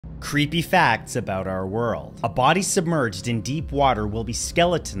Creepy facts about our world. A body submerged in deep water will be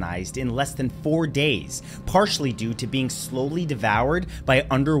skeletonized in less than 4 days, partially due to being slowly devoured by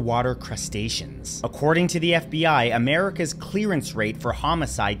underwater crustaceans. According to the FBI, America's clearance rate for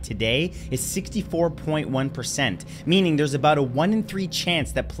homicide today is 64.1%, meaning there's about a 1 in 3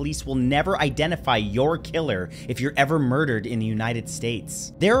 chance that police will never identify your killer if you're ever murdered in the United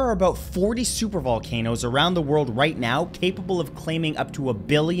States. There are about 40 supervolcanoes around the world right now capable of claiming up to 1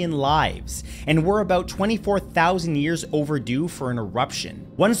 billion lives, and we're about 24,000 years overdue for an eruption.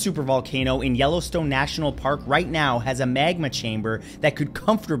 One supervolcano in Yellowstone National Park right now has a magma chamber that could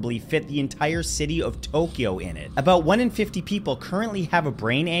comfortably fit the entire city of Tokyo in it. About 1 in 50 people currently have a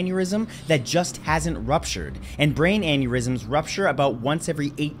brain aneurysm that just hasn't ruptured, and brain aneurysms rupture about once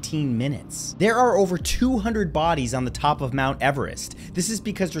every 18 minutes. There are over 200 bodies on the top of Mount Everest. This is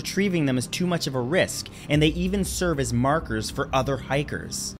because retrieving them is too much of a risk, and they even serve as markers for other hikers.